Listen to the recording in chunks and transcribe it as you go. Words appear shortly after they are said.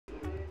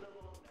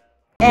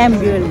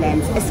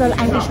Ambulance. Es soll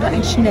eigentlich nur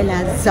ein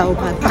schneller,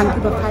 sauberer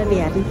Banküberfall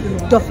werden.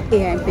 Doch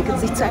er entwickelt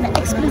sich zu einer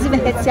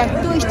explosiven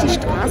Hetzjagd durch die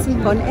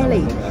Straßen von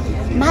LA.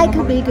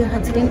 Michael Bay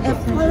gehört zu den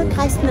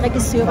erfolgreichsten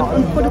Regisseuren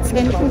und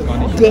Produzenten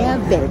der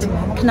Welt.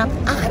 Knapp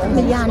 8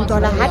 Milliarden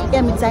Dollar hat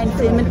er mit seinen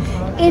Filmen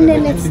in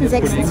den letzten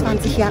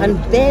 26 Jahren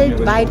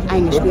weltweit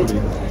eingespielt.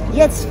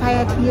 Jetzt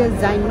feiert hier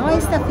sein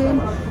neuester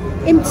Film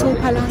im Zoo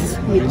Palast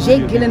mit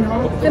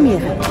Gyllenhaal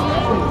Premiere.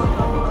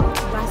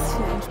 Was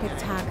für ein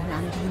Spektakel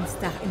am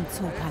Dienstag im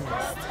Zoo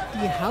Palast.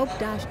 Die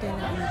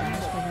Hauptdarsteller und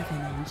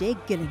Darstellerinnen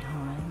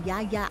Gyllenhaal,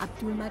 Yahya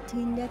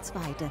Abdul-Mateen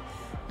II.,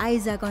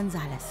 Eiza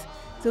González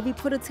sowie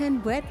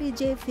Produzent Bradley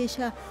J.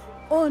 Fischer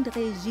und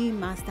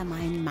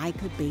Regie-Mastermind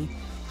Michael Bay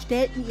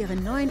stellten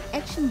ihren neuen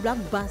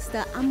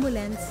Action-Blockbuster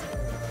AMBULANCE.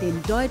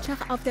 Den Deutschen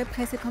auf der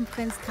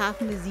Pressekonferenz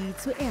trafen wir sie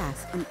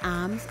zuerst und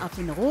abends auf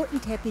den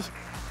roten Teppich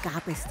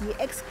gab es die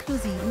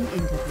exklusiven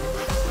Interviews.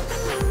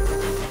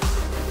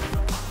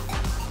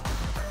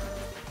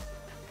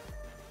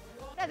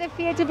 How does it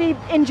feel to be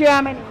in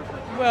Germany?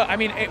 Well, I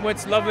mean,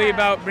 what's lovely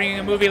about bringing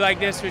a movie like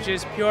this, which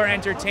is pure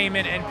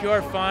entertainment and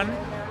pure fun,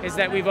 is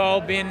that we've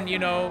all been,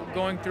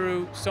 going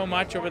through so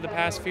much over the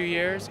past few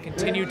years,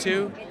 continue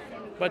to.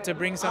 But to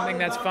bring something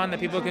that's fun, that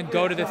people can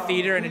go to the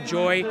theater and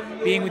enjoy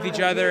being with each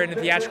other in a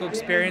theatrical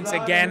experience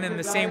again in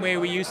the same way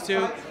we used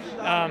to,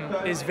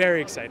 is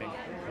very exciting.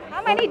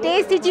 How many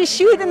days did you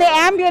shoot in the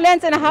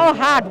ambulance and how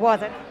hard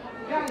was it?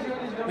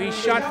 We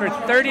shot for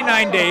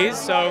 39 days,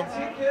 so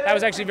that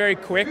was actually very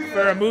quick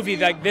for a movie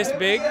like this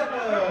big.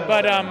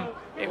 But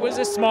it was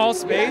a small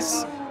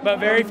space, but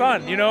very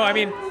fun. I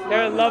mean,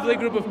 they're a lovely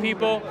group of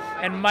people,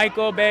 and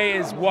Michael Bay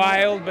is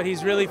wild, but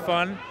he's really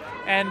fun.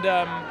 And,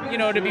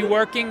 to be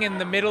working in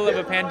the middle of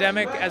a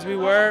pandemic as we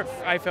were,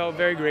 I felt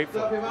very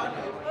grateful.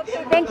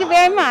 Thank you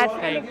very much.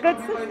 Thank you. Good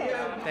success.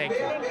 Thank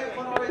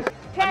you.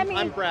 Tell me,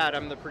 I'm Brad,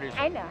 I'm the producer.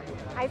 I know.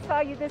 I saw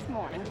you this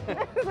morning.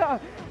 So,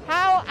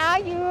 how are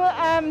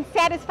you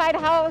satisfied?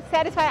 How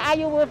satisfied are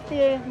you with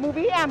the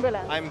movie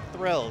Ambulance? I'm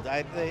thrilled.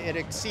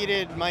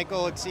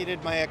 Michael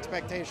exceeded my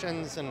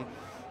expectations, and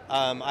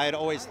I had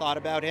always thought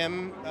about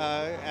him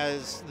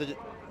as the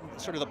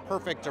sort of the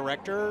perfect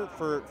director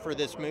for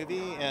this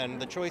movie,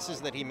 and the choices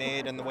that he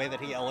made and the way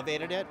that he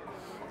elevated it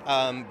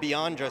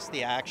beyond just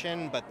the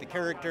action, but the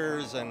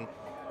characters and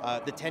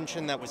the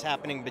tension that was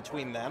happening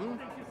between them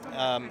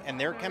and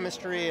their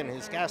chemistry and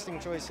his casting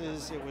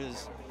choices.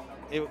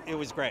 It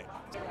was great.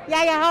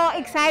 Yeah, how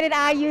excited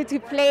are you to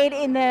play it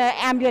in the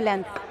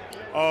ambulance?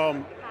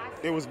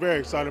 It was very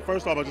exciting.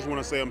 First off, I just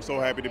want to say I'm so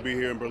happy to be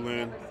here in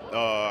Berlin.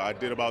 I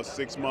did about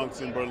 6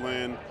 months in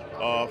Berlin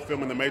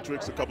filming The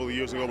Matrix a couple of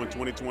years ago in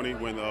 2020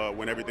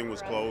 when everything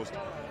was closed.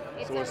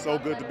 So it's so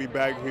good to be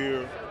back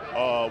here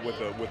with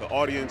the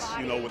audience,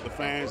 with the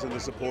fans and the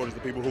supporters,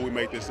 the people who we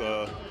make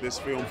this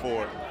film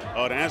for.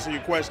 To answer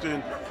your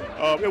question,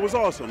 it was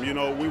awesome.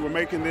 We were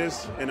making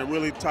this in a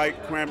really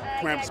tight,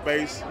 cramped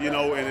space, and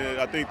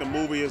I think the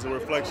movie is a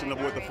reflection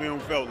of what the film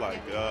felt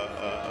like.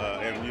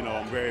 And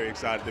I'm very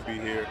excited to be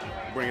here,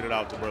 bringing it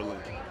out to Berlin.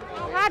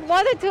 How hard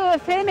was it to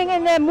filming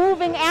in the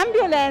moving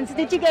ambulance?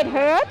 Did you get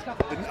hurt?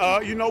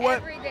 You know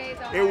what?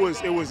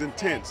 It was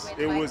intense.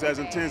 It was as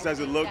intense as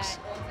it looks.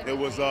 It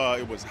was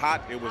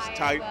hot. It was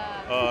tight.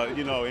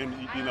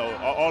 And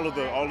all of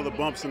the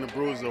bumps and the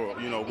bruises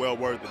are well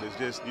worth it. It's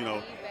just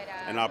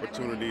an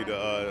opportunity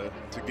to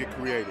get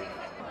creative.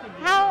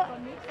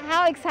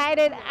 How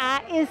excited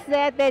is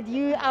that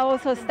you are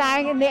also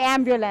starring in the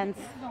ambulance?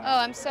 Oh,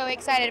 I'm so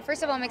excited.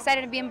 First of all, I'm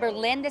excited to be in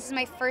Berlin. This is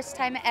my first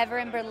time ever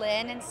in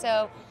Berlin, and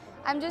so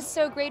I'm just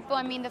so grateful.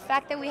 I mean, the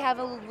fact that we have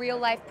a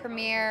real-life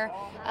premiere,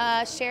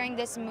 sharing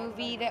this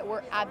movie that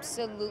we're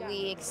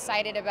absolutely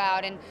excited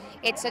about, and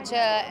it's such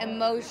an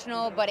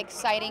emotional but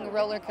exciting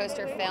roller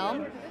coaster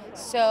film.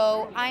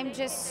 So I'm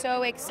just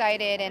so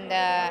excited, and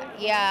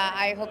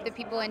I hope that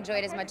people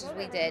enjoyed as much as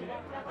we did.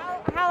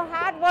 How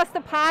hard was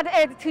the part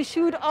to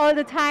shoot all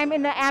the time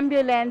in the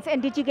ambulance,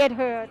 and did you get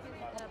hurt?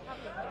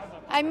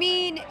 I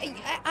mean,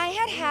 I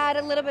had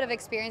a little bit of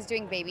experience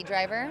doing Baby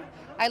Driver.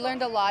 I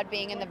learned a lot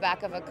being in the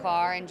back of a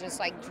car and just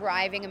like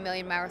driving a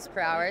million miles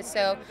per hour.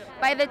 So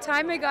by the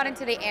time I got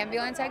into the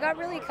ambulance, I got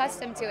really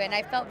accustomed to it and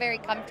I felt very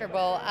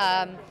comfortable.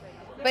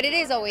 But it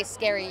is always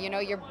scary,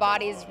 your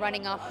body's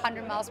running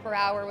 100 miles per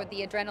hour with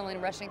the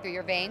adrenaline rushing through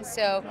your veins.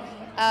 So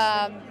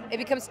it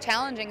becomes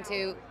challenging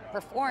to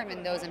perform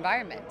in those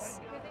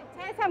environments.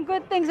 Tell some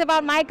good things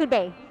about Michael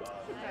Bay.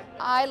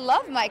 I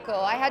love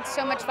Michael. I had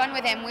so much fun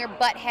with him. We're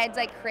butt heads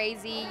like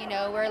crazy,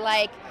 we're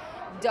like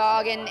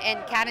dog and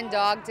cat and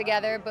dog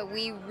together, but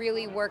we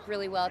really work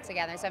really well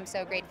together. So I'm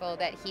so grateful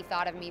that he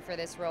thought of me for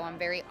this role. I'm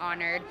very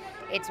honored.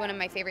 It's one of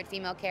my favorite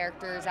female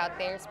characters out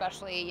there,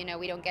 especially,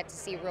 we don't get to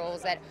see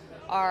roles that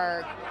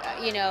are,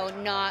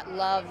 not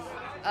love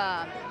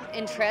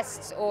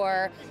interests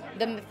or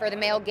for the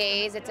male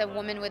gaze. It's a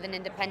woman with an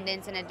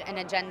independence and an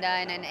agenda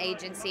and an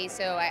agency,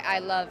 so I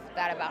love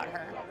that about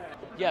her.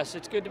 Yes,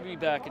 it's good to be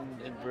back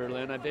in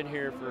Berlin. I've been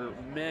here for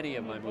many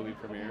of my movie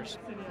premieres,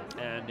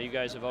 and you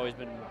guys have always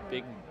been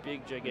big,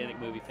 gigantic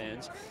movie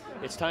fans.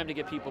 It's time to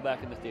get people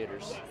back in the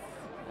theaters.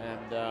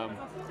 And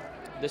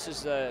this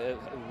is a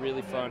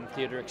really fun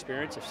theater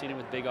experience. I've seen it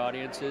with big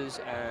audiences,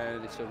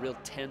 and it's a real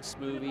tense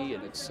movie,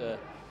 and it's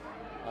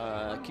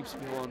keeps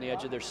people on the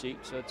edge of their seat,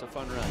 so it's a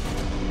fun ride.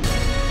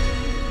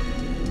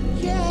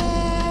 Yeah.